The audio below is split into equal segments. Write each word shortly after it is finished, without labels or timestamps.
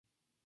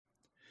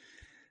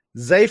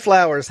Zay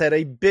Flowers had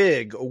a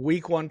big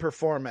week one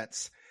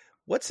performance.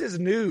 What's his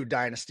new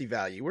Dynasty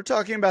value? We're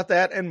talking about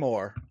that and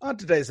more on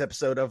today's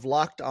episode of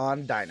Locked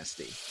On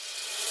Dynasty.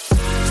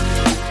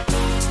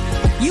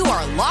 You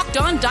are Locked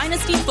On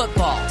Dynasty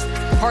Football,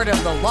 part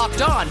of the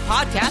Locked On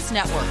Podcast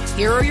Network.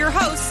 Here are your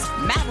hosts,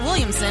 Matt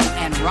Williamson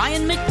and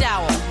Ryan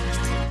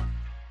McDowell.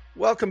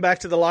 Welcome back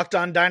to the Locked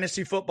On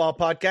Dynasty Football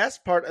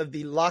Podcast, part of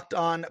the Locked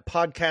On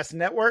Podcast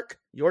Network,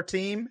 your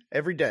team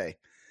every day.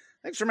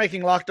 Thanks for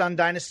making Locked On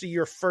Dynasty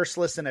your first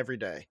listen every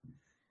day.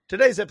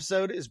 Today's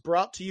episode is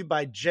brought to you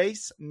by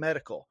Jace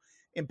Medical.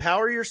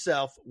 Empower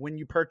yourself when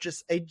you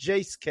purchase a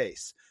Jace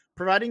case,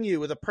 providing you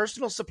with a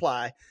personal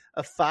supply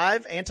of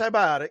 5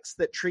 antibiotics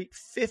that treat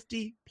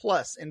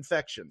 50-plus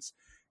infections.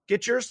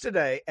 Get yours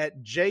today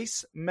at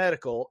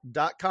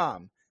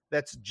jacemedical.com.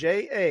 That's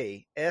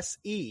Jase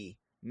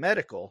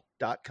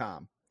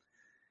medical.com.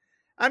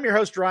 I'm your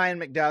host, Ryan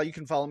McDowell. You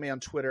can follow me on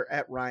Twitter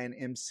at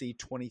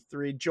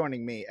RyanMC23.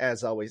 Joining me,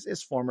 as always,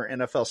 is former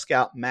NFL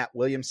scout Matt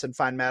Williamson.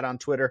 Find Matt on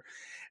Twitter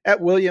at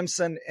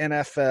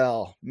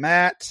WilliamsonNFL.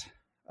 Matt,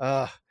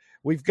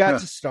 we've got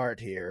to start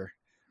here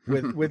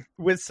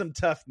with some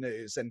tough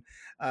news. And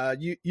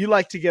you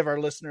like to give our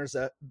listeners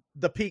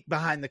the peek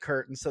behind the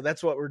curtain, so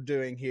that's what we're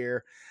doing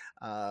here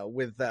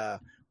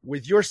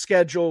with your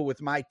schedule,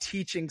 with my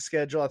teaching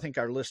schedule. I think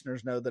our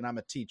listeners know that I'm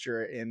a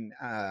teacher in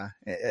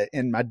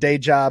my day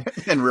job.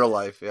 In real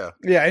life, yeah.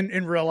 Yeah,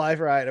 in real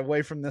life, right,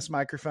 away from this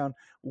microphone.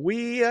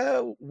 We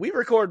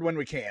record when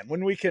we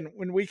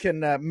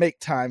can make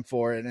time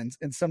for it,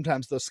 and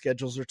sometimes those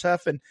schedules are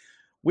tough. And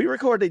we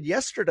recorded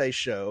yesterday's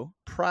show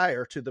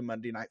prior to the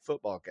Monday Night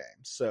Football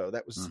game. So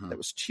that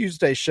was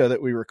Tuesday's show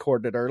that we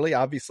recorded early.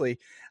 Obviously,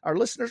 our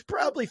listeners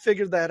probably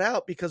figured that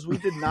out because we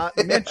did not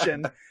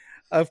mention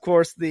of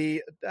course,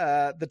 the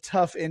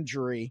tough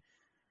injury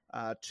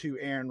to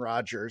Aaron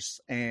Rodgers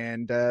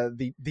and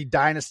the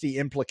dynasty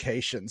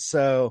implications.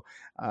 So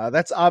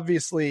that's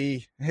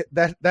obviously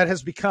that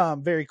has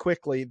become very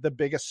quickly the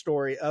biggest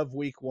story of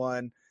week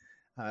one.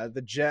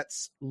 The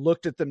Jets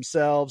looked at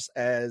themselves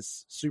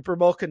as Super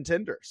Bowl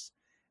contenders,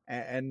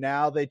 and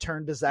now they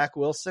turned to Zach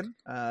Wilson.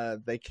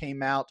 They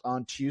came out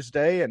on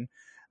Tuesday and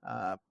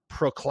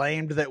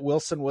proclaimed that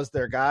Wilson was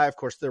their guy. Of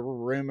course, there were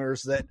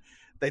rumors that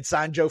they'd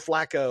sign Joe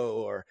Flacco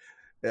or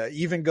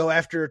even go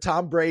after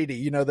Tom Brady.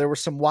 You know, there were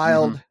some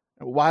wild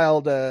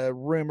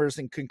rumors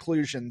and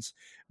conclusions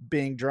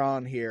being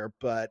drawn here,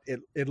 but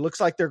it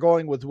looks like they're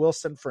going with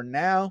Wilson for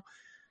now.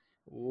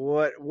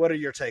 What are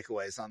your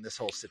takeaways on this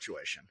whole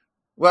situation?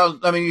 Well,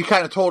 I mean, you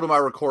kind of told them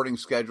our recording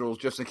schedules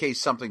just in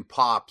case something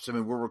pops. I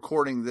mean, we're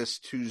recording this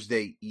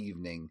Tuesday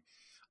evening.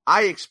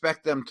 I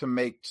expect them to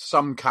make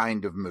some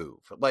kind of move.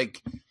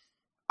 Like,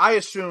 I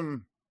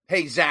assume,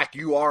 hey, Zach,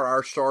 you are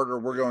our starter.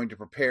 We're going to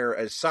prepare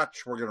as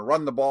such. We're going to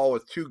run the ball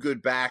with 2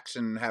 good backs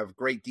and have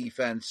great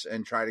defense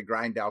and try to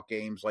grind out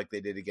games like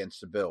they did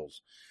against the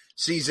Bills.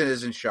 Season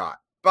isn't shot.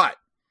 But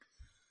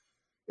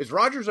is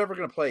Rodgers ever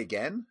going to play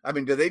again? I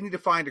mean, do they need to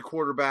find a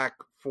quarterback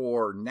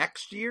for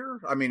next year?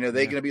 I mean, are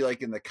they going to be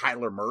like in the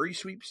Kyler Murray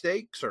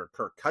sweepstakes or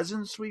Kirk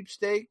Cousins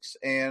sweepstakes?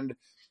 And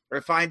I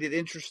find it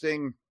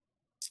interesting.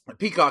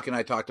 Peacock and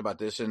I talked about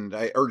this, and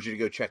I urge you to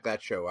go check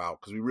that show out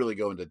because we really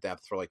go into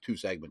depth for like 2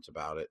 segments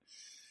about it.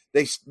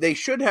 They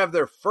should have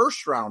their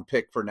first round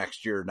pick for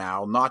next year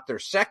now, not their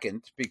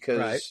second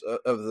because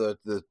of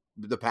the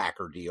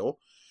Packer deal.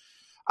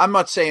 I'm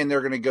not saying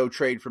they're going to go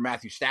trade for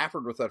Matthew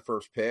Stafford with that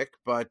first pick,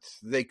 but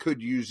they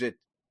could use it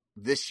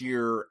this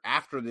year,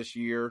 after this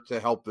year, to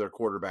help their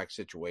quarterback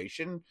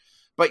situation.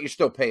 But you're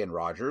still paying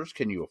Rodgers.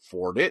 Can you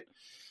afford it?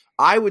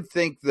 I would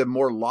think the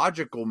more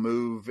logical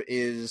move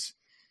is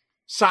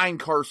sign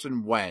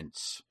Carson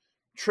Wentz,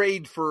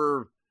 trade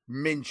for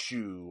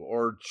Minshew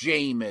or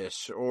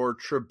Jameis or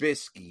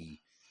Trubisky,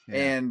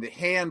 and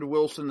hand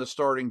Wilson the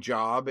starting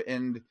job.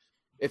 And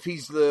if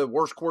he's the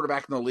worst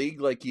quarterback in the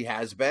league like he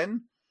has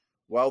been,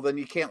 well, then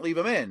you can't leave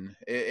him in.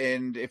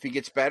 And if he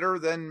gets better,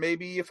 then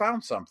maybe you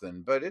found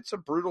something. But it's a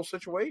brutal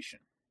situation.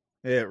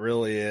 It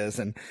really is.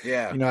 And,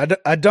 yeah, you know,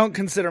 I don't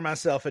consider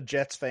myself a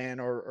Jets fan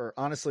or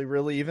honestly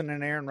really even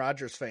an Aaron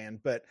Rodgers fan,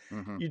 but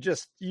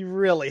you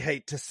really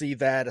hate to see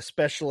that,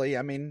 especially,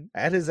 I mean,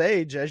 at his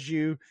age, as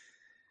you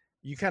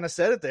kind of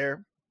said it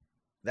there,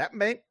 that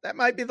might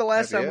be the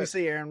last time we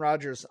see Aaron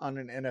Rodgers on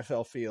an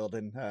NFL field.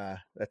 And that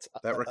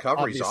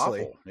recovery's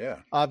awful. Yeah.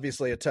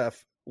 Obviously a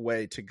tough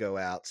way to go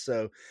out.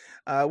 So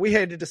we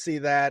hated to see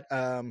that.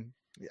 I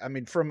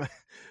mean,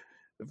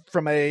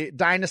 from a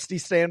dynasty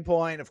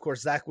standpoint, of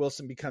course, Zach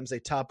Wilson becomes a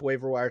top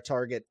waiver wire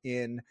target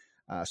in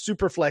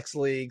super flex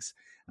leagues.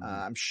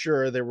 I'm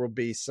sure there will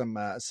be some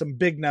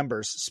big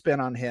numbers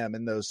spent on him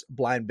in those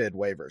blind bid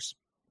waivers.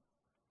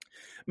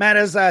 Matt,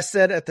 as I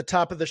said at the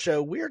top of the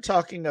show, we're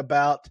talking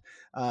about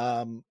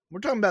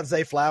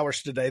Zay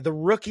Flowers today. The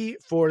rookie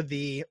for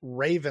the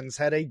Ravens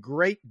had a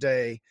great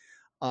day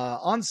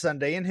on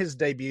Sunday in his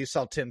debut.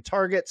 Saw 10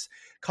 targets,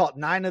 caught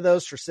 9 of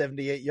those for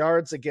 78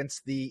 yards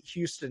against the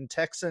Houston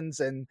Texans.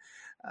 And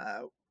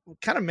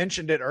kind of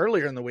mentioned it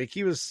earlier in the week.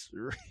 He was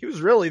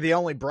really the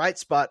only bright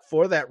spot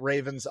for that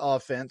Ravens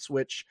offense,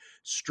 which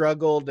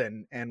struggled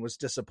and was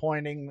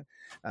disappointing.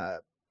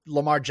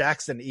 Lamar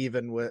Jackson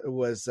even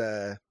was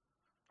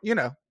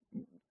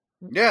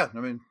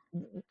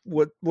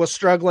was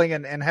struggling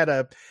and had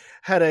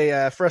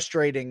a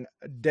frustrating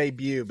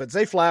debut, but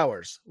Zay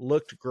Flowers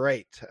looked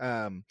great.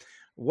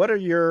 What are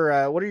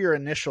your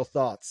initial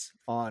thoughts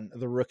on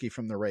the rookie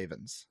from the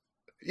Ravens?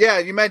 Yeah,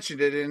 you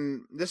mentioned it,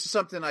 and this is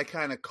something I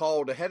kind of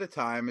called ahead of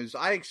time, is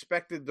I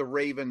expected the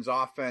Ravens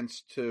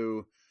offense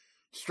to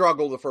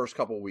struggle the first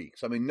couple of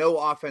weeks. I mean, no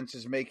offense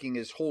is making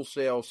as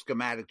wholesale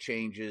schematic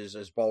changes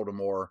as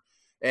Baltimore,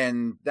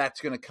 and that's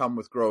going to come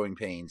with growing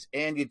pains.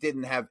 And you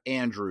didn't have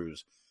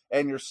Andrews,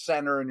 and your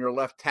center and your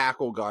left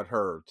tackle got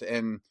hurt,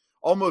 and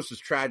almost as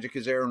tragic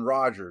as Aaron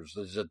Rodgers,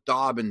 there's a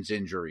Dobbins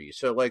injury.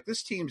 So,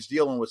 this team's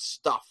dealing with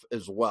stuff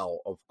as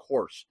well, of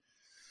course.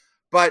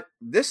 But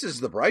this is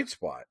the bright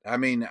spot. I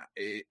mean,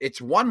 it's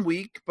 1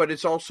 week, but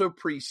it's also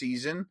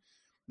preseason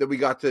that we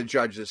got to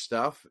judge this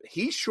stuff.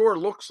 He sure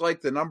looks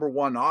like the number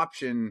one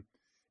option,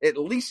 at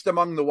least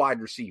among the wide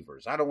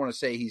receivers. I don't want to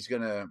say he's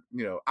going to,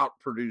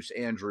 outproduce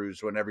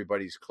Andrews when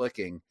everybody's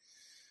clicking.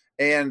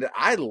 And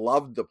I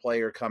loved the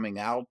player coming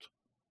out.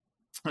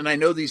 And I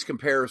know these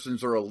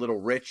comparisons are a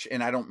little rich,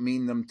 and I don't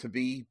mean them to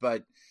be,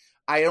 but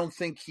I don't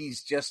think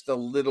he's just a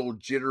little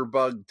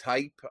jitterbug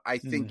type. I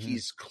think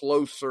he's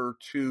closer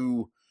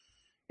to,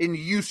 in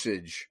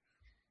usage,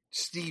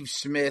 Steve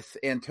Smith,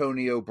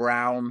 Antonio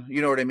Brown.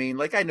 You know what I mean?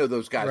 I know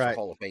those guys are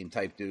Hall of Fame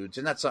type dudes,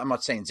 and I'm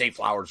not saying Zay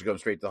Flowers is going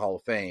straight to the Hall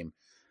of Fame,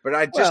 but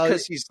just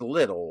because he's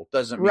little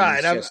doesn't mean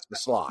he's just the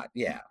slot.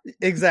 Yeah,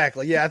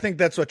 exactly. Yeah, I think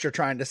that's what you're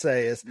trying to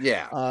say is,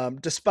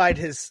 despite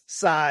his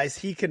size,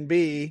 he can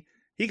be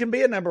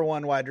a number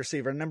one wide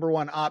receiver, number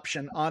one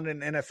option on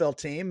an NFL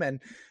team, and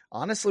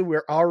honestly,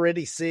 we're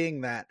already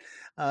seeing that.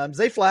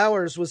 Zay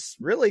Flowers was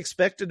really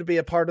expected to be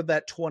a part of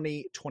that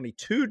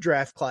 2022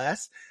 draft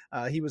class.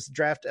 He was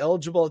draft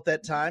eligible at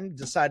that time,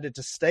 decided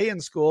to stay in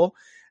school,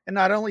 and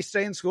not only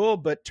stay in school,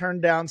 but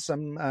turned down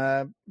some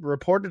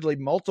reportedly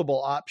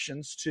multiple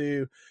options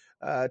to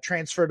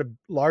transfer to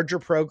larger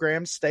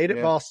programs, stayed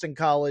at Boston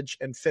College,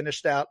 and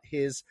finished out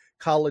his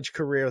college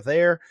career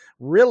there.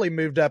 Really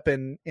moved up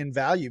in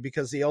value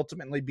because he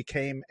ultimately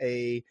became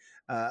a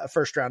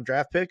first-round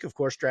draft pick, of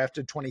course,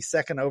 drafted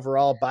 22nd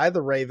overall by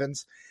the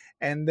Ravens,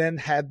 and then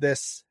had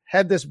this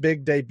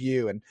big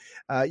debut. And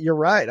you're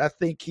right. I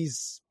think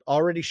he's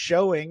already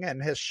showing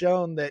and has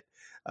shown that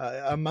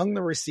among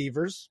the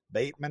receivers,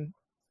 Bateman,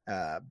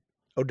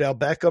 Odell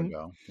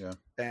Beckham,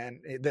 and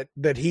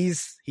that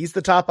he's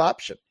the top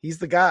option. He's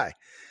the guy.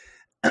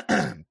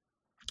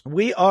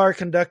 We are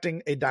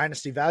conducting a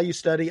dynasty value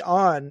study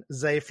on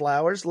Zay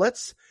Flowers.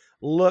 Let's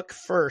look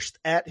first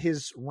at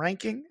his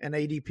ranking and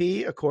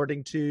ADP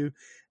according to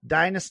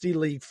Dynasty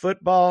League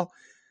Football.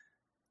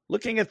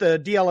 Looking at the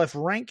DLF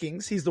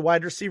rankings, he's the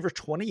wide receiver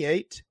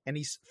 28, and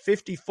he's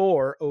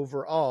 54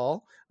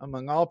 overall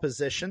among all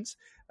positions.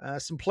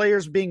 Some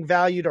players being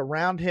valued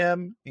around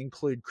him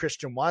include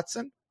Christian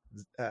Watson,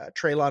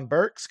 Treylon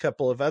Burks, a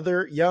couple of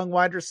other young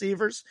wide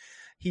receivers.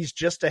 He's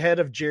just ahead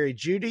of Jerry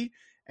Jeudy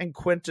and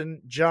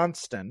Quentin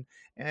Johnston.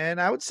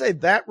 And I would say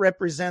that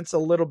represents a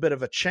little bit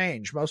of a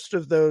change. Most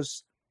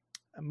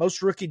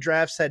rookie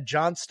drafts had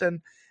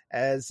Johnston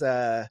as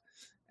the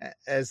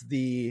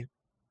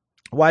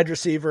wide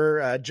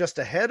receiver just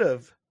ahead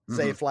of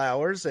Zay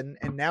Flowers. And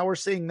now we're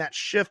seeing that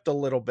shift a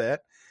little bit.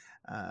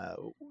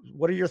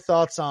 What are your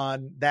thoughts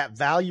on that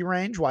value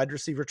range? Wide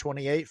receiver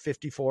 28,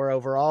 54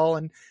 overall,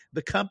 and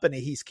the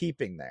company he's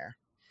keeping there.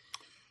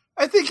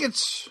 I think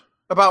it's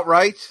about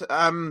right.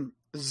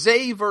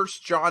 Zay versus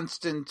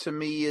Johnston to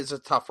me is a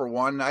tougher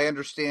one. I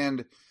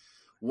understand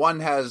one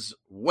has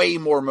way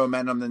more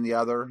momentum than the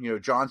other.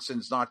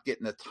 Johnston's not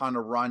getting a ton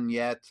of run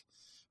yet.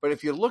 But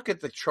if you look at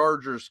the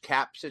Chargers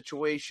cap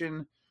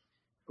situation,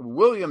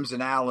 Williams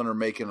and Allen are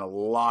making a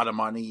lot of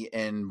money,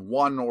 and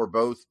one or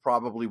both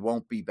probably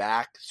won't be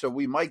back. So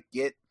we might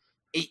get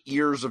 8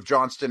 years of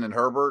Johnston and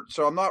Herbert.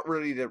 So I'm not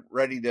really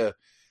ready to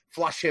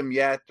flush him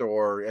yet,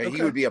 or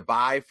he would be a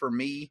buy for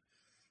me.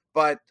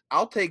 But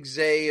I'll take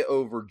Zay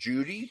over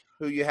Jeudy,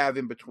 who you have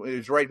in between,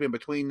 who's right in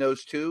between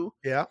those two.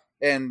 Yeah.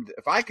 And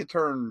if I could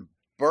turn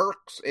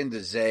Burks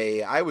into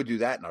Zay, I would do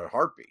that in a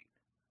heartbeat.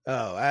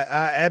 Oh,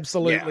 I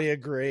absolutely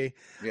agree.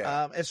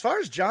 Yeah. As far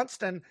as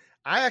Johnston,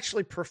 I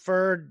actually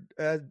preferred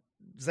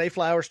Zay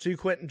Flowers to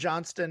Quentin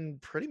Johnston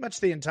pretty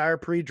much the entire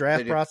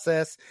pre-draft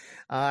process.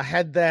 I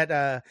had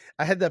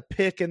the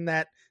pick in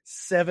that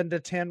 7 to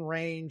 10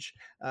 range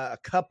a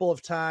couple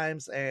of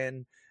times,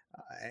 and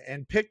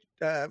picked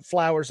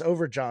Flowers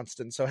over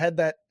Johnston. So had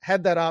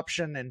that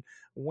option and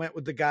went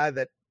with the guy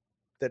that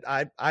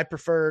I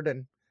preferred.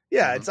 And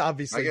it's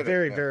obviously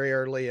very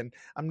early, and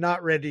I'm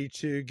not ready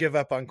to give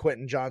up on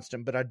Quentin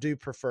Johnston, but I do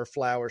prefer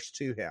Flowers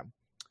to him.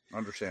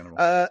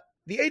 Understandable.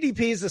 The ADP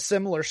is a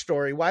similar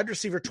story. Wide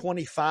receiver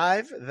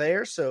 25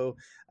 there. So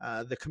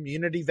the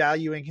community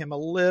valuing him a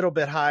little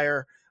bit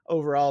higher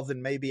overall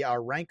than maybe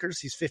our rankers.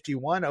 He's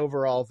 51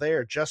 overall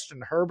there.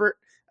 Justin Herbert,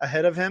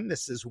 ahead of him.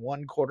 This is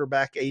one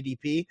quarterback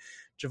ADP.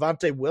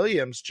 Javonte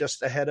Williams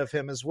just ahead of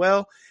him as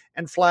well.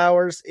 And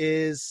Flowers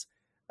is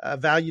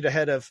valued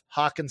ahead of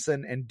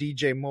Hawkinson and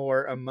DJ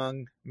Moore,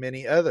 among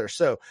many others.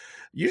 So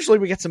usually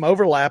we get some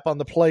overlap on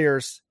the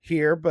players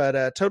here, but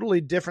a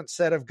totally different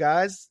set of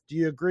guys. Do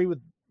you agree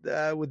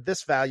with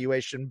this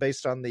valuation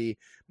based on the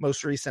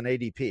most recent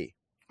ADP?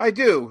 I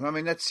do. I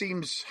mean, that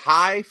seems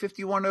high,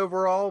 51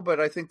 overall, but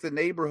I think the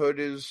neighborhood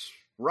is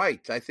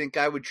right. I think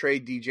I would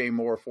trade DJ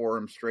Moore for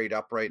him straight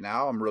up right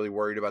now. I'm really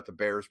worried about the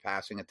Bears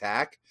passing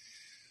attack.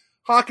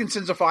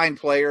 Hawkinson's a fine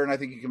player, and I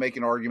think you can make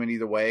an argument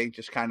either way,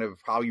 just kind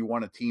of how you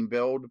want a team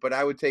build. But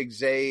I would take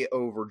Zay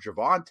over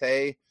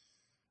Javonte.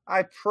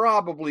 I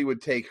probably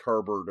would take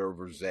Herbert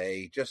over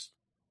Zay.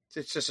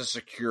 It's just a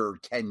secure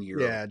 10-year.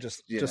 Yeah,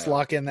 just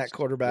lock in that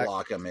quarterback.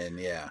 Lock him in,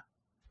 yeah.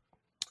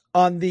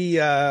 On the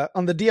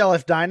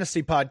DLF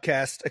Dynasty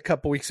podcast a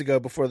couple weeks ago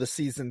before the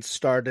season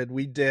started,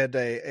 we did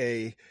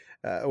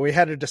we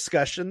had a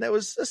discussion that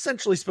was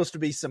essentially supposed to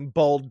be some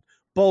bold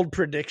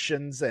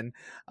predictions, and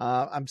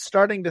I'm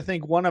starting to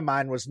think one of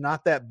mine was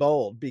not that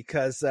bold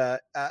because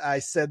I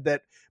said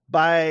that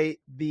by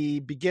the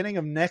beginning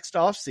of next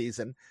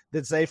offseason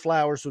that Zay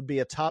Flowers would be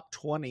a top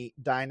 20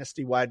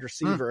 Dynasty wide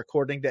receiver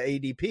according to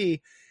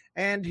ADP.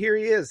 And here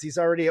he is. He's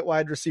already at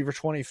wide receiver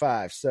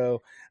 25.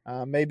 So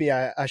maybe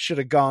I should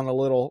have gone a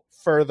little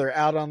further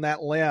out on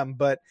that limb.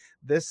 But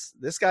this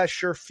guy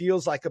sure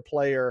feels like a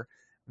player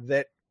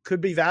that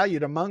could be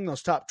valued among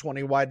those top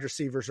 20 wide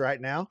receivers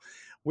right now.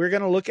 We're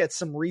going to look at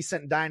some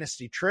recent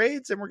Dynasty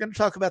trades, and we're going to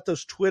talk about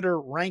those Twitter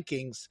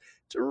rankings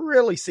to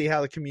really see how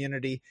the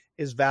community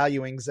is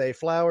valuing Zay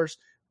Flowers.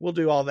 We'll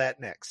do all that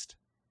next.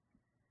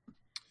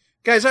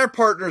 Guys, our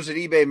partners at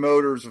eBay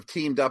Motors have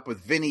teamed up with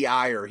Vinny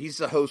Iyer. He's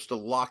the host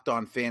of Locked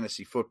On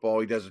Fantasy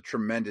Football. He does a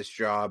tremendous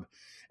job.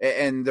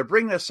 And they're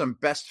bringing us some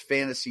best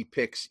fantasy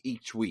picks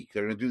each week.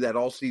 They're going to do that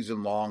all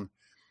season long.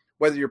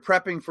 Whether you're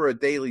prepping for a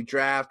daily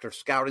draft or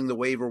scouting the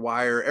waiver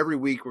wire, every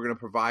week we're going to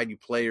provide you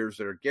players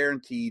that are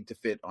guaranteed to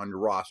fit on your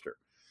roster.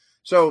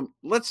 So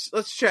let's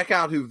check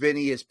out who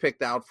Vinny has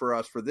picked out for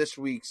us for this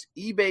week's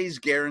eBay's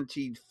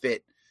Guaranteed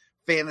Fit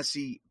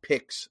Fantasy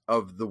Picks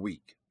of the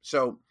Week.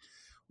 So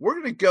we're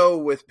going to go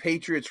with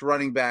Patriots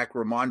running back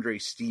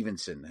Ramondre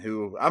Stevenson,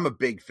 who I'm a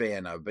big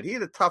fan of, but he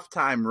had a tough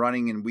time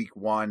running in week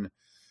 1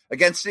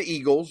 against the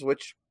Eagles,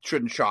 which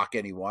shouldn't shock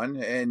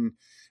anyone.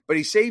 But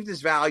he saved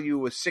his value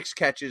with 6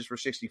 catches for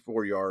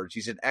 64 yards.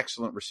 He's an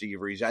excellent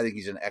receiver. I think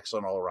he's an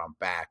excellent all-around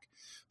back.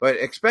 But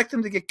expect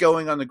him to get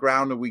going on the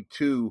ground in week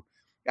 2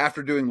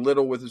 after doing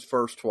little with his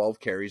first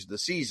 12 carries of the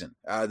season.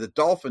 The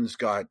Dolphins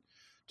got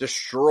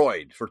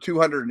destroyed for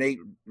 208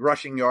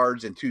 rushing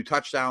yards and 2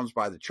 touchdowns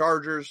by the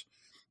Chargers.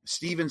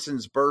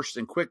 Stevenson's burst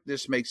and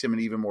quickness makes him an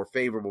even more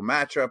favorable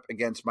matchup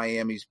against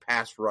Miami's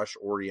pass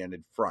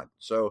rush-oriented front.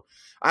 So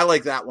I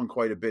like that one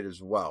quite a bit as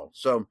well.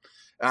 So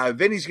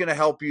Vinny's going to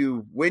help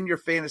you win your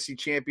fantasy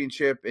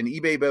championship, and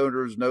eBay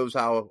Motors knows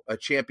how a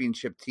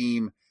championship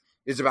team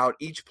is about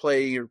each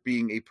player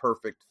being a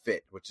perfect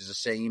fit, which is the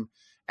same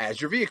as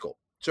your vehicle.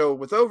 So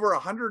with over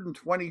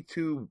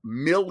 122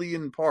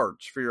 million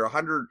parts for your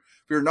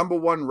number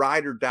one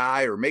ride or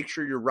die, or make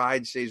sure your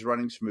ride stays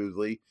running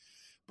smoothly,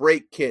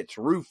 brake kits,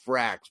 roof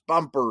racks,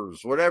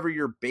 bumpers, whatever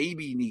your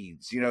baby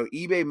needs,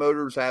 eBay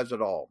Motors has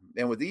it all.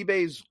 And with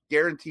eBay's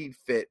Guaranteed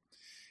Fit,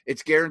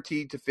 it's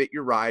guaranteed to fit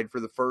your ride for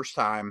the first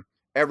time,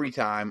 every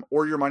time,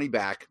 or your money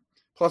back.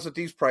 Plus, at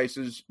these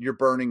prices, you're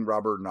burning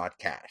rubber, not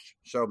cash.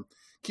 So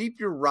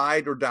keep your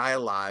ride or die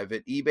alive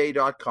at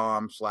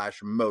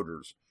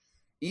ebay.com/motors.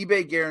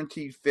 eBay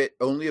Guaranteed Fit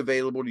only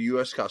available to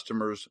U.S.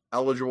 customers,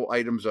 eligible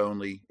items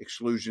only,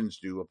 exclusions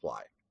do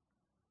apply.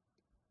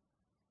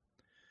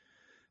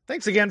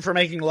 Thanks again for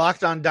making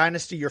Locked On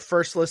Dynasty your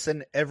first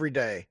listen every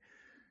day.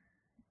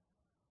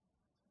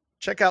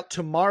 Check out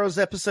tomorrow's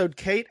episode.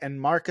 Kate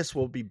and Marcus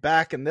will be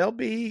back, and they'll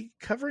be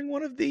covering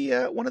one of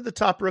the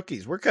top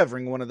rookies. We're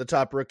covering one of the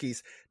top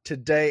rookies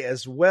today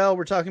as well.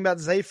 We're talking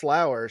about Zay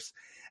Flowers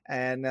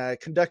and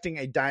conducting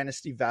a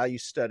dynasty value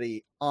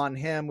study on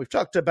him. We've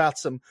talked about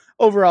some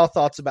overall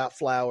thoughts about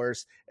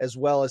Flowers as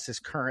well as his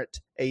current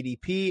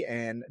ADP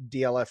and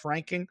DLF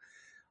ranking.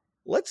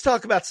 Let's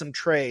talk about some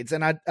trades.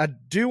 And I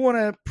do want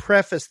to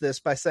preface this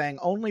by saying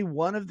only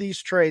one of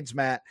these trades,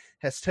 Matt,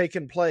 has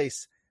taken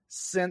place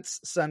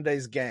since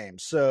Sunday's game.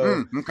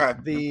 So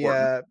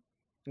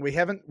we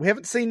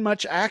haven't seen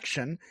much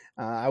action.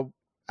 I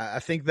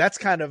think that's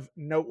kind of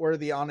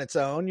noteworthy on its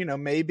own.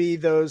 Maybe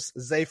those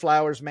Zay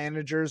Flowers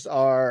managers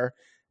are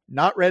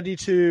not ready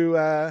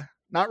to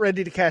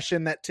cash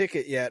in that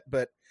ticket yet,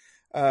 but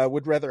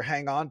would rather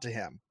hang on to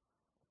him.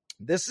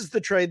 This is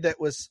the trade that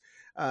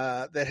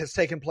has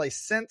taken place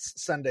since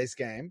Sunday's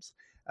games.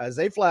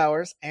 Zay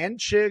Flowers and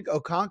Chig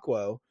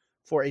Okonkwo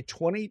for a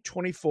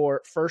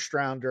 2024 first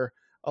rounder,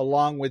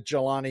 along with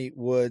Jelani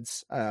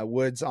Woods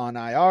on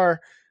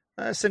IR,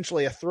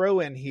 essentially a throw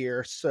in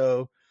here.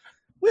 So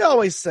we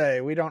always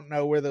say we don't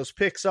know where those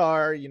picks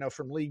are,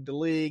 from league to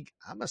league.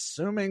 I'm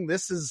assuming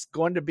this is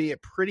going to be a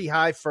pretty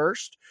high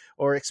first,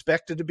 or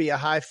expected to be a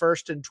high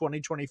first in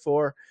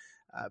 2024.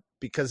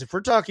 Because if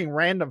we're talking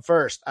random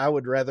first, I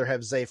would rather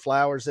have Zay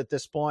Flowers at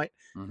this point,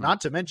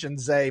 not to mention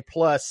Zay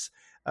plus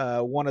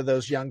one of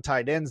those young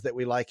tight ends that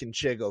we like in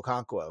Chig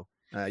Okonkwo.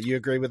 You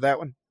agree with that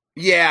one?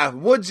 Yeah,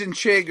 Woods and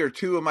Chig are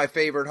two of my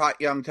favorite hot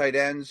young tight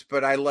ends,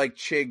 but I like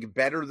Chig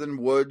better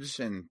than Woods,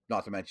 and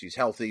not to mention he's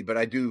healthy, but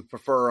I do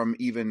prefer him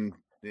even,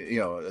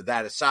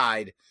 that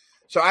aside.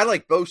 So I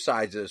like both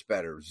sides of this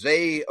better.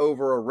 Zay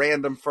over a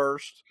random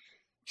first,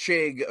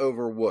 Chig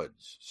over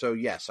Woods. So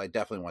yes, I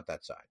definitely want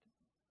that side.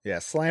 Yeah,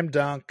 slam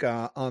dunk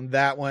on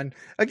that one.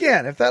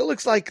 Again, if that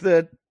looks like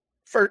the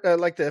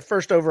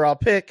first overall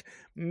pick,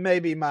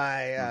 maybe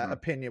my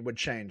opinion would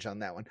change on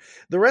that one.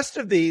 The rest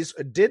of these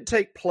did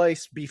take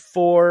place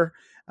before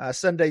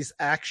Sunday's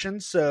action,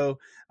 so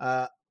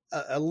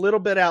a little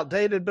bit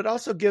outdated, but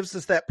also gives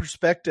us that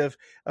perspective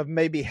of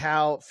maybe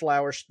how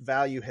Flowers'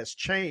 value has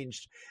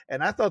changed.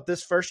 And I thought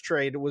this first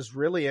trade was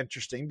really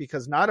interesting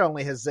because not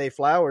only has Zay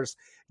Flowers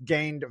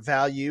gained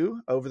value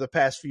over the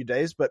past few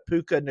days, but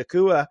Puka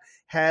Nacua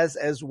has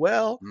as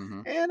well.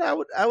 And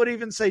I would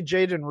even say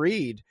Jaden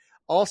Reed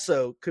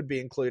also could be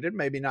included,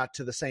 maybe not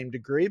to the same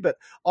degree, but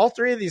all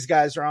three of these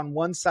guys are on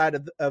one side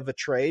of a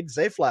trade: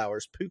 Zay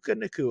Flowers, Puka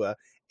Nacua,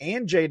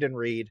 and Jaden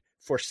Reed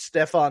for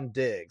Stephon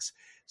Diggs.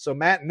 So,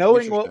 Matt,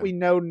 knowing what we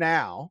know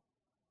now,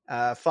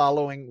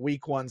 following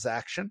week one's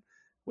action,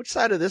 which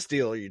side of this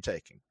deal are you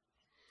taking?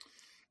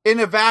 In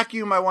a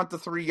vacuum, I want the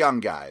three young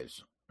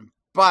guys,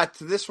 but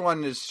this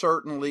one is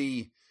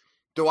certainly,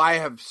 do I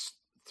have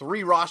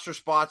 3 roster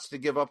spots to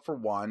give up for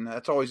one?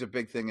 That's always a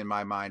big thing in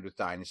my mind with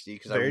Dynasty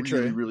because I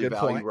really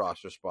value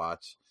roster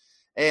spots.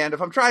 And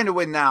if I'm trying to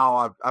win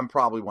now, I'm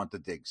probably want the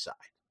Diggs side.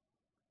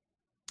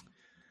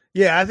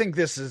 Yeah, I think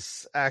this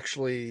is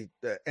actually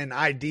an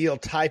ideal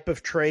type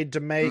of trade to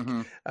make.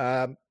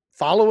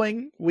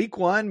 Following week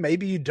one,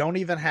 maybe you don't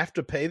even have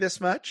to pay this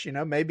much.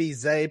 Maybe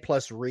Zay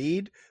plus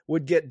Reed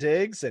would get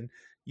Diggs and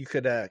you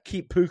could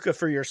keep Puka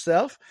for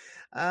yourself.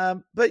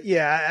 But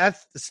yeah,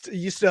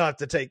 you still have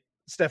to take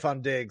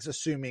Stephon Diggs,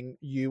 assuming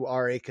you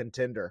are a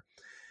contender.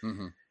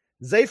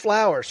 Zay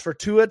Flowers for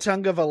Tua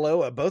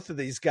Tagovailoa. Both of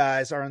these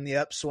guys are on the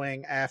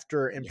upswing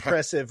after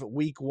impressive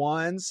week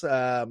ones.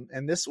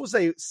 And this was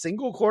a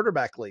single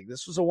quarterback league.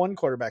 This was a 1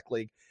 quarterback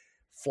league.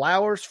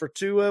 Flowers for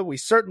Tua. We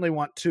certainly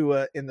want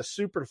Tua in the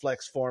super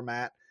flex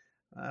format.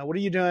 What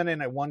are you doing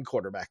in a 1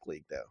 quarterback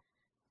league though?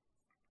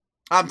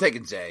 I'm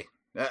taking Zay.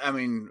 I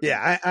mean,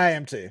 yeah, I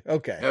am too.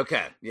 Okay.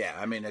 Yeah.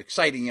 I mean,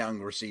 exciting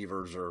young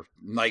receivers are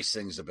nice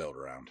things to build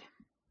around.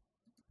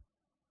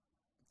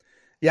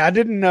 Yeah, I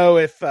didn't know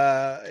if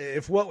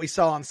what we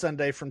saw on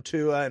Sunday from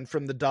Tua and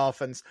from the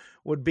Dolphins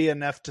would be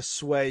enough to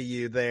sway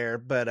you there.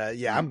 But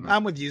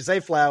I'm with you.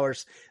 Zay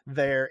Flowers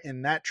there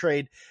in that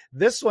trade.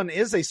 This one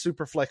is a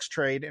super flex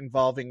trade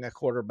involving a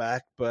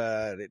quarterback,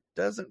 but it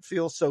doesn't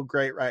feel so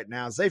great right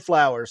now. Zay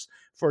Flowers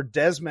for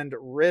Desmond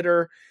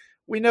Ridder.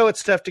 We know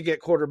it's tough to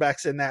get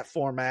quarterbacks in that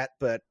format,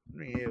 but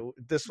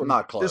this one,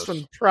 not close. This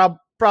one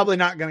probably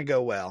not going to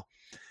go well.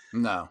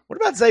 No. What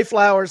about Zay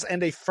Flowers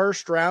and a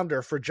first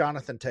rounder for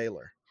Jonathan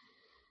Taylor?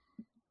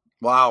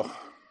 Wow.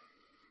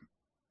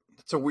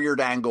 That's a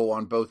weird angle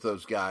on both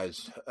those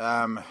guys.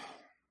 I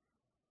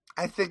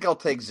think I'll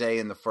take Zay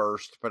in the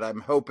first, but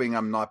I'm hoping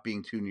I'm not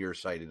being too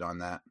nearsighted on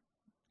that.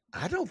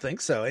 I don't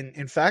think so. And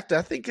in fact,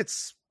 I think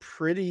it's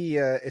pretty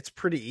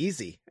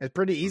easy. It's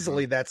pretty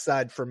easily that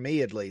side for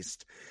me, at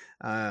least.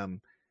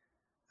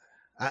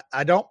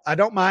 I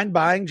don't mind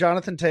buying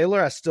Jonathan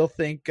Taylor. I still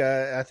think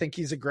I think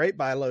he's a great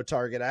buy low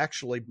target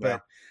actually,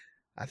 but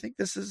I think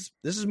this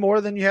is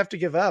more than you have to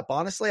give up.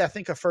 Honestly, I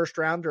think a first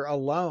rounder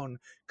alone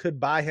could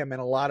buy him in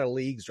a lot of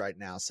leagues right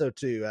now. So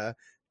to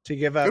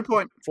give up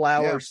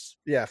Flowers,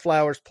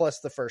 Flowers plus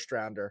the first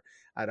rounder,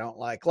 I don't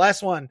like.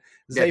 Last one,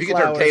 Zay if you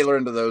Flowers. Can turn Taylor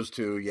into those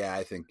two,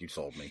 I think you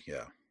sold me.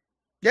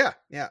 Yeah.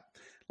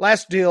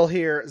 Last deal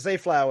here, Zay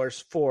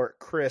Flowers for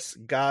Chris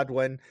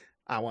Godwin.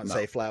 I want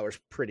Zay Flowers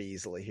pretty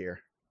easily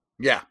here.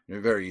 Yeah,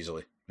 very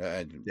easily.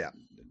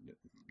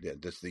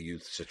 That's the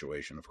youth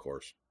situation, of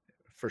course.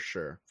 For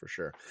sure.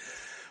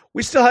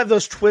 We still have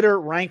those Twitter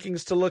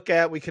rankings to look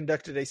at. We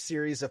conducted a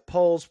series of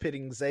polls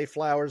pitting Zay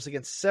Flowers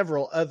against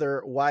several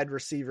other wide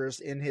receivers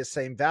in his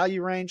same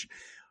value range.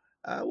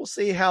 We'll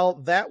see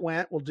how that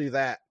went. We'll do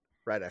that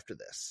right after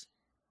this.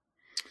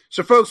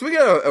 So, folks, we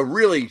got a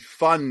really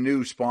fun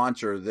new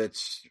sponsor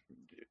that's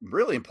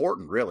really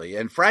important, really.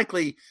 And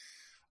frankly,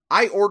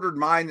 I ordered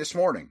mine this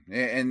morning,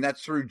 and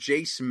that's through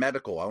Jace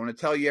Medical. I want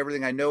to tell you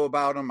everything I know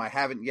about them. I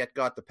haven't yet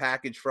got the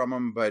package from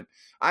them, but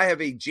I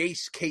have a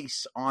Jace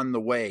case on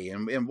the way.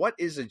 And what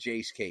is a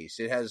Jace case?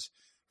 It has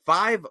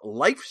 5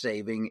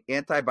 life-saving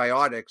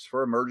antibiotics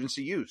for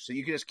emergency use. So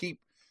you can just keep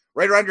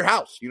right around your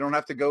house. You don't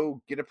have to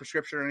go get a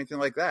prescription or anything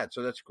like that.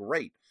 So that's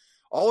great.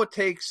 All it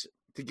takes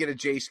to get a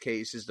Jace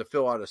case is to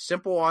fill out a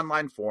simple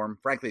online form.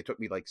 Frankly, it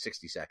took me like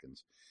 60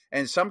 seconds. And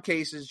in some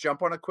cases,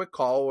 jump on a quick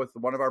call with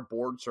one of our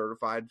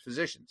board-certified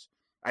physicians.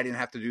 I didn't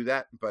have to do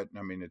that, but,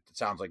 I mean, it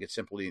sounds like it's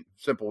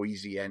simple,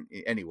 easy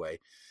anyway.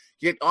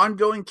 Get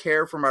ongoing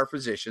care from our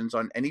physicians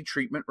on any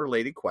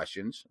treatment-related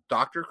questions,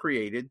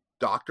 doctor-created,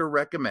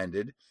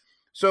 doctor-recommended.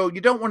 So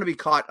you don't want to be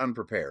caught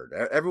unprepared.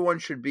 Everyone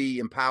should be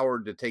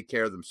empowered to take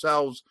care of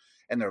themselves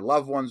and their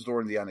loved ones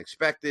during the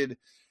unexpected.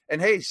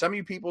 And hey, some of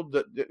you people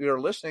that are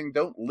listening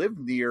don't live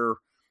near,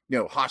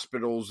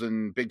 hospitals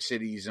and big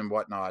cities and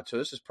whatnot. So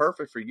this is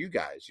perfect for you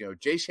guys.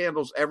 Jace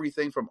handles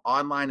everything from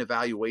online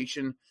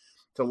evaluation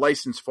to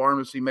licensed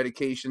pharmacy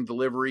medication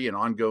delivery and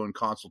ongoing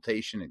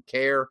consultation and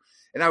care.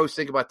 And I always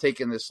think about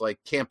taking this like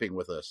camping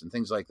with us and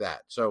things like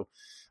that. So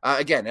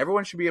again,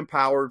 everyone should be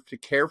empowered to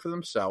care for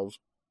themselves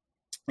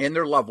and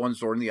their loved ones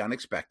during the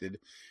unexpected.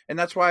 And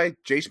that's why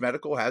Jace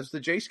Medical has the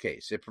Jace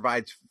case. It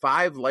provides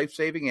 5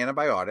 life-saving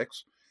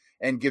antibiotics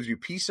and gives you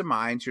peace of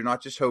mind, so you're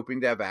not just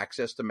hoping to have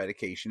access to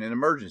medication in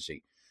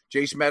emergency.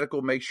 Jace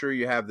Medical makes sure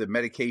you have the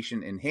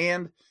medication in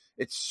hand.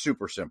 It's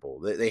super simple.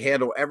 They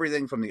handle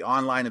everything from the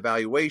online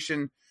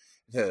evaluation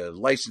to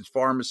licensed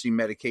pharmacy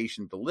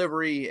medication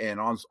delivery and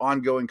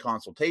ongoing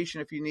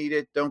consultation if you need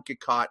it. Don't get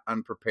caught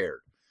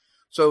unprepared.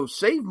 So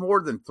save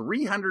more than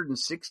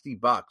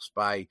 $360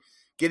 by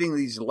getting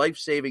these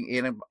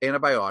life-saving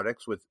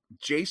antibiotics with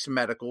Jace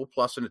Medical,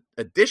 plus an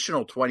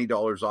additional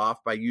 $20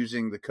 off by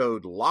using the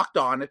code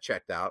LOCKEDON at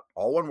checkout.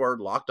 All one word,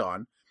 locked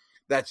on.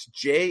 That's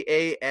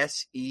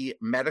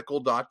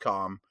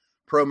JASEmedical.com,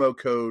 promo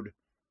code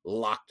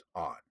locked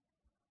on.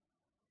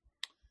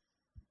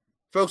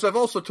 Folks, I've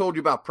also told you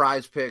about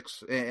Prize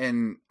Picks,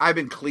 and I've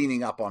been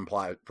cleaning up on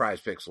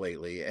Prize Picks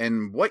lately.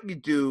 And what you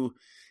do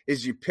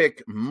is you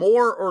pick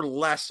more or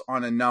less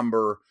on a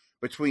number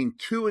between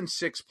 2 and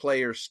 6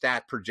 players'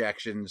 stat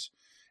projections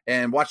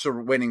and watch the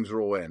winnings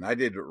roll in. I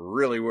did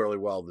really, really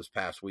well this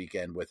past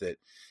weekend with it.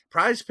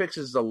 Prize Picks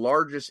is the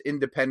largest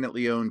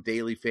independently owned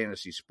daily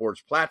fantasy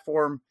sports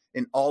platform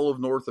in all of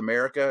North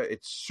America.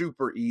 It's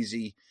super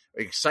easy,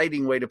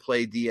 exciting way to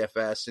play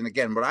DFS. And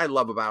again, what I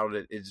love about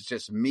it is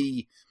just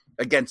me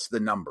against the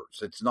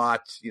numbers. It's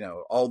not,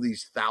 all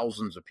these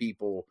thousands of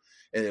people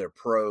and they're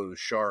pros,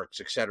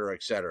 sharks, et cetera,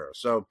 et cetera.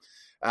 So,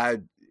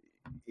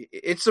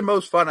 it's the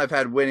most fun I've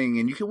had winning,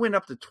 and you can win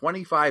up to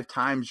 25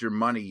 times your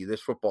money this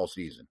football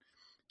season.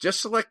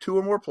 Just select 2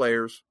 or more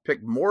players,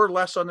 pick more or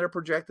less on their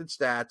projected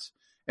stats,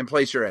 and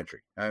place your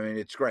entry. I mean,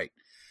 it's great.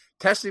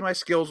 Testing my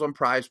skills on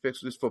Prize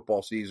Picks this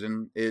football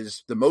season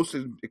is the most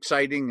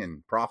exciting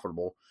and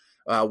profitable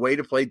way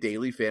to play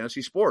daily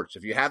fantasy sports.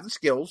 If you have the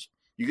skills,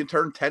 you can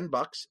turn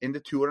 $10 into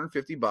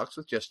 $250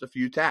 with just a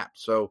few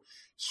taps. So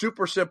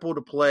super simple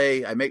to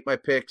play. I make my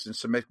picks and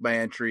submit my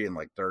entry in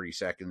like 30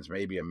 seconds,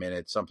 maybe a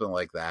minute, something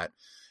like that.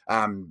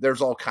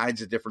 There's all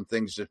kinds of different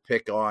things to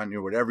pick on,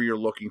 whatever you're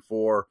looking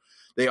for.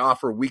 They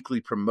offer weekly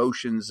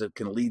promotions that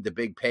can lead to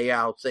big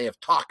payouts. They have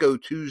Taco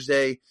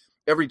Tuesday.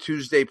 Every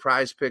Tuesday,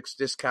 Prize Picks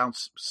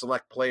discounts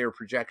select player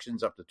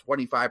projections up to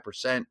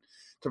 25%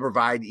 to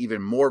provide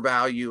even more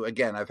value.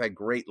 Again, I've had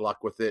great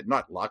luck with it.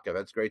 Not luck, I've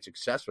had great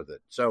success with it.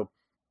 So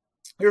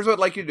here's what I'd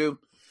like you to do.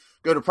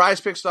 Go to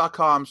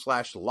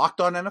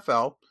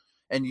prizepicks.com/LockedOnNFL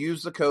and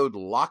use the code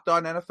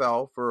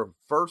LockedOnNFL for a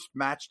first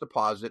match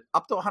deposit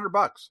up to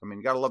 $100. I mean,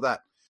 you got to love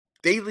that.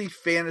 Daily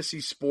fantasy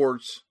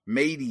sports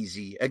made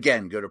easy.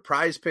 Again, go to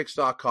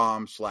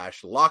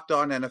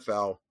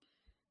prizepicks.com/LockedOnNFL.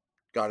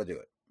 Got to do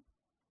it.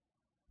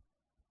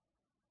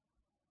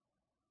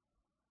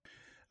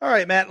 All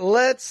right, Matt,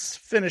 let's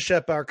finish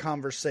up our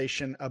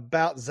conversation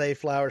about Zay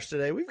Flowers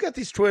today. We've got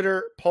these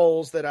Twitter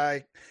polls that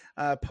I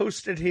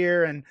posted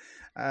here, and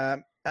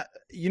Matt,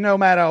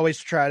 I always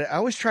try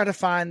to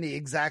find the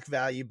exact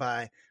value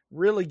by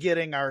really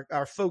getting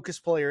our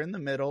focus player in the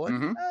middle.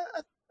 And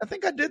I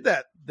think I did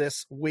that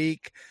this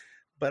week,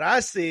 but I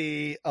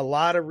see a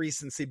lot of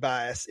recency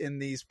bias in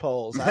these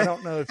polls. I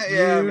don't know if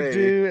you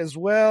do as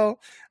well.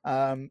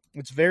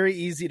 It's very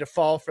easy to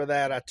fall for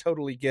that. I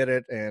totally get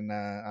it. And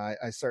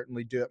I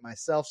certainly do it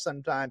myself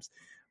sometimes,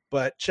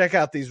 but check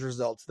out these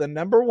results. The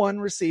number 1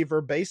 receiver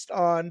based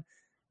on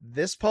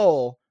this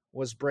poll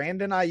was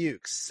Brandon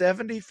Ayuk,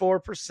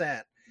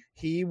 74%.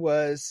 He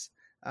was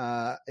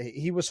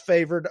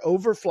favored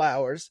over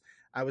Flowers.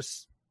 I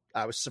was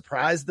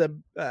surprised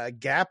the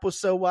gap was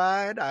so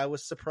wide. I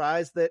was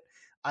surprised that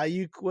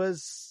Ayuk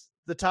was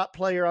the top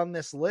player on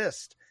this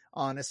list,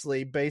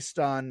 honestly, based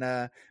on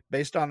our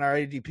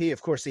ADP.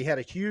 Of course, he had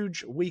a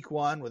huge week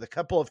 1 with a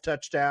couple of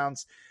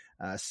touchdowns.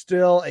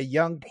 Still a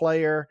young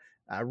player.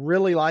 I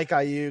really like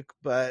Ayuk,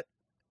 but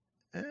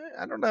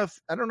I don't know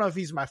if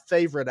he's my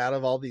favorite out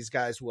of all these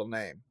guys we'll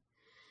name.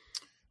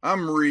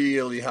 I'm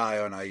really high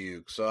on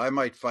Ayuk, so I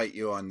might fight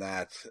you on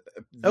that.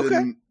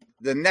 Okay.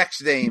 The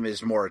next name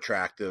is more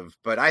attractive,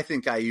 but I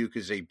think Ayuk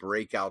is a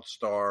breakout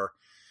star.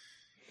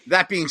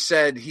 That being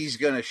said, he's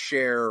going to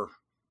share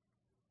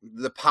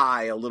the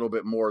pie a little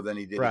bit more than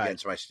he did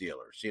against my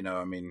Steelers.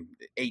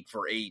 8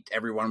 for 8.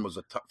 Everyone was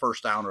a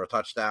first down or a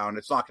touchdown.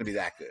 It's not going to be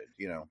that good,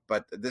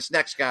 But this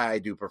next guy, I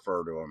do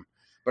prefer to him.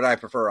 But I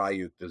prefer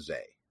Ayuk to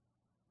Zay.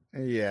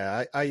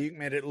 Yeah, Ayuk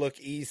made it look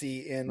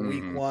easy in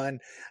week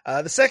 1.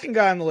 The second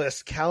guy on the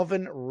list,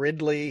 Calvin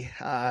Ridley,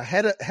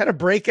 had a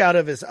breakout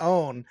of his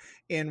own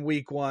in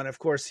week 1. Of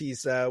course,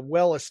 he's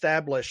well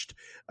established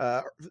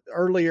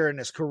earlier in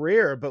his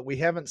career, but we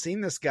haven't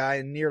seen this guy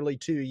in nearly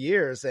 2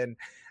 years. And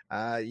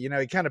He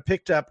kind of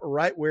picked up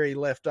right where he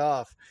left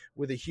off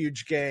with a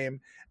huge game.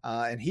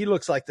 And he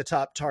looks like the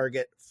top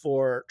target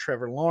for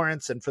Trevor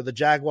Lawrence. And for the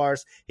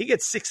Jaguars, he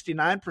gets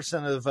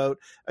 69% of the vote.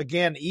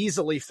 Again,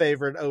 easily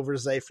favored over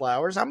Zay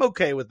Flowers. I'm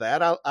okay with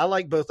that. I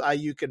like both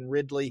Ayuk and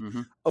Ridley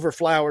over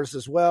Flowers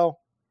as well,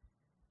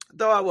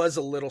 though I was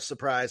a little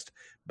surprised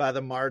by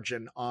the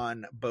margin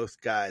on both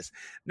guys.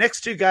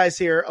 Next two guys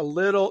here, a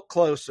little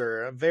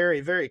closer,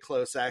 very, very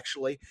close,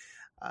 actually.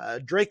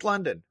 Drake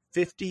London,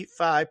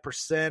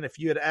 55%. If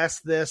you had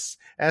asked this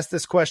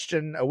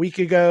question a week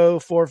ago,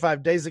 4 or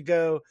 5 days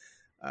ago,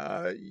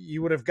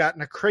 you would have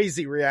gotten a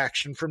crazy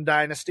reaction from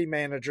Dynasty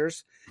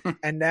managers.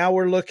 And now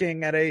we're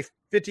looking at a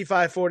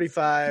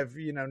 55-45,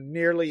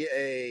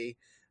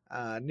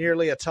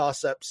 nearly a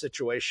toss-up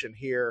situation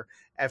here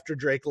after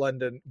Drake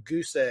London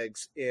goose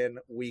eggs in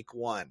week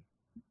 1.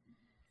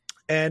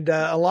 And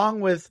along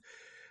with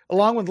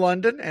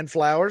London and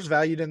Flowers,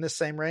 valued in the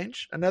same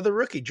range, another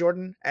rookie,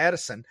 Jordan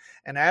Addison.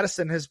 And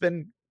Addison has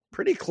been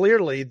pretty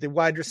clearly the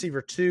wide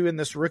receiver 2 in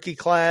this rookie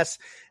class.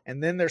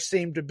 And then there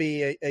seemed to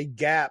be a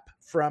gap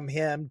from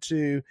him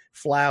to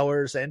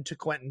Flowers and to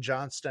Quentin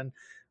Johnston.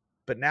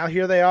 But now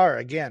here they are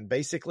again,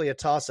 basically a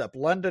toss-up.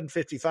 London,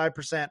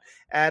 55%,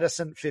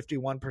 Addison,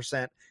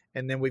 51%.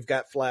 And then we've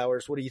got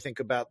Flowers. What do you think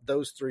about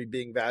those three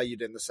being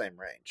valued in the same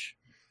range?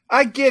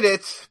 I get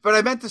it, but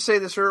I meant to say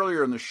this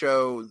earlier in the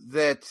show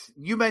that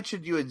you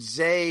mentioned you had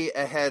Zay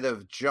ahead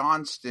of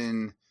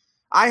Johnston.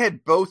 I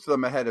had both of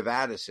them ahead of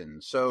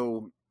Addison.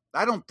 So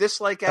I don't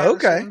dislike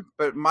Addison,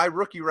 but my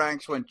rookie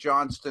ranks went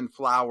Johnston,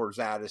 Flowers,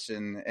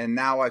 Addison, and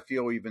now I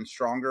feel even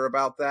stronger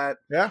about that.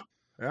 Yeah.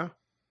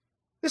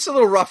 This is a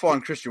little rough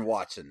on Christian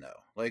Watson,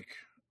 though. Like,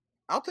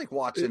 I'll take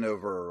Watson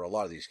over a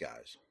lot of these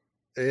guys.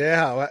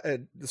 Yeah,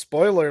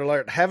 spoiler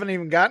alert, haven't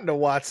even gotten to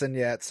Watson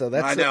yet, so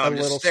that's a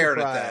little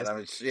surprise.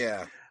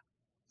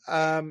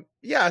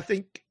 I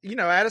think,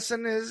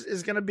 Addison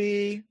is going to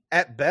be,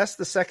 at best,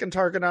 the second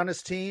target on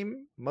his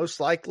team, most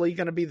likely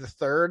going to be the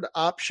third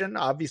option,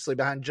 obviously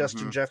behind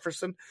Justin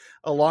Jefferson,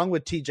 along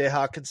with TJ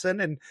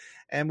Hawkinson.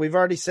 And we've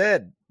already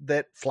said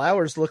that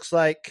Flowers looks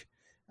like,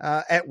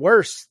 at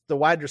worst, the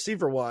wide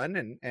receiver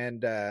one.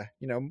 And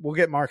we'll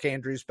get Mark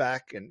Andrews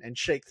back and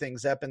shake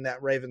things up in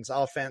that Ravens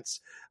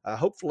offense,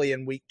 hopefully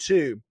in week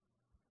 2.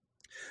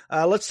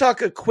 Let's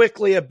talk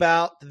quickly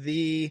about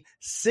the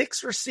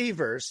 6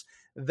 receivers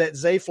that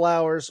Zay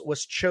Flowers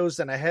was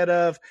chosen ahead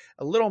of.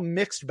 A little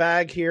mixed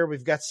bag here.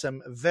 We've got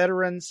some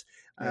veterans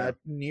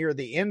near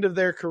the end of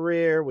their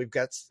career. We've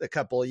got a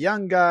couple of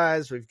young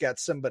guys. We've got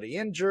somebody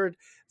injured.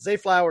 Zay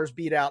Flowers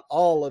beat out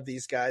all of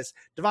these guys.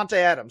 Devontae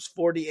Adams,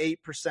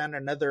 48%,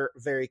 another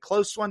very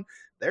close one.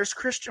 There's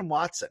Christian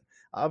Watson,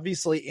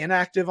 obviously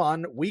inactive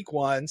on week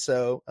 1,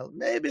 so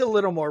maybe a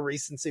little more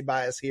recency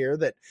bias here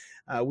that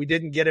we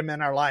didn't get him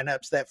in our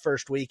lineups that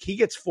first week. He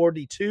gets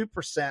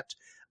 42%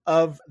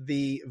 of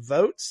the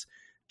votes.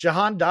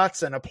 Jahan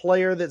Dotson, a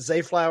player that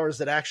Zay Flowers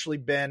had actually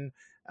been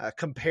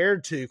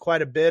compared to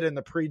quite a bit in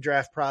the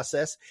pre-draft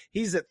process.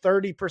 He's at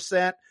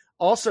 30%.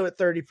 Also at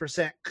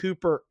 30%,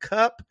 Cooper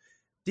Kupp.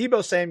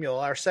 Deebo Samuel,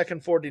 our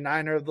second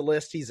 49er of the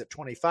list, he's at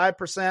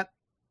 25%.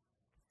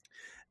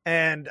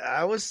 And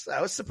I was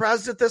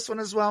surprised at this one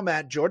as well,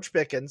 Matt. George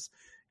Pickens,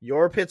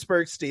 your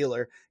Pittsburgh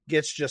Steeler,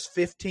 gets just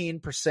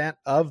 15%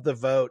 of the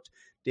vote.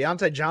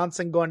 Deontay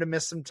Johnson going to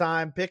miss some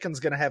time. Pickens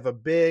going to have a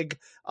big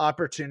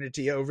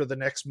opportunity over the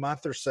next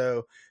month or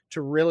so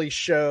to really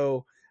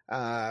show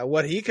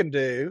what he can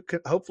do,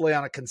 hopefully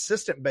on a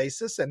consistent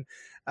basis. And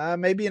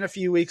maybe in a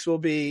few weeks, we'll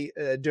be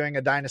doing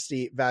a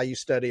dynasty value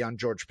study on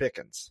George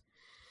Pickens.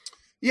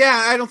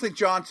 Yeah, I don't think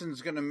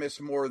Johnson's going to miss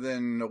more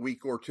than a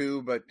week or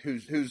 2, but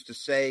who's to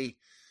say?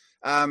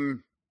 I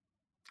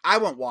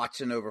want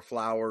Watson over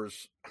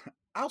Flowers.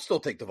 I'll still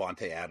take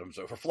Devontae Adams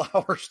over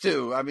Flowers,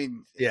 too. I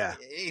mean, yeah,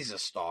 he's a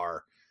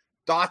star.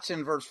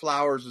 Dotson versus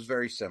Flowers is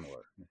very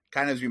similar.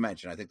 Kind of as you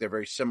mentioned, I think they're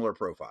very similar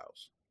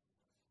profiles.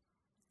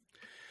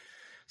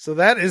 So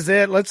that is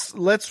it.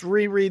 Let's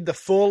reread the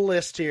full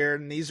list here.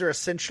 And these are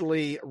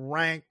essentially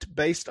ranked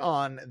based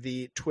on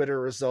the Twitter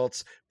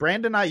results.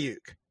 Brandon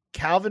Ayuk,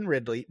 Calvin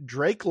Ridley,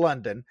 Drake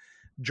London,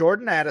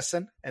 Jordan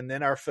Addison, and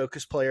then our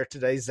focus player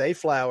today, Zay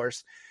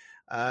Flowers.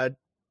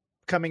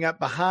 Coming up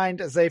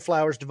behind Zay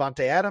Flowers,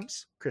 Devontae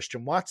Adams,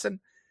 Christian Watson,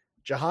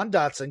 Jahan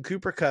Dotson,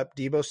 Cooper Kupp,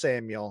 Deebo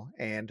Samuel,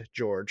 and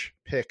George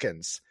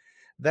Pickens.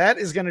 That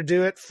is going to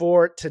do it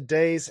for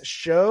today's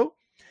show.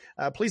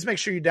 Please make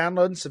sure you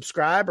download and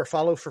subscribe or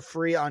follow for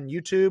free on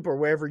YouTube or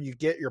wherever you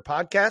get your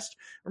podcast.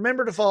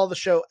 Remember to follow the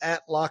show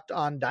at Locked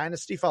On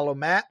Dynasty. Follow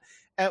Matt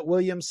at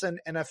Williamson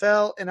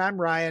NFL, and I'm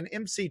Ryan,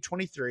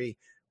 MC23.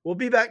 We'll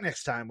be back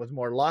next time with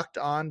more Locked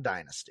On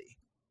Dynasty.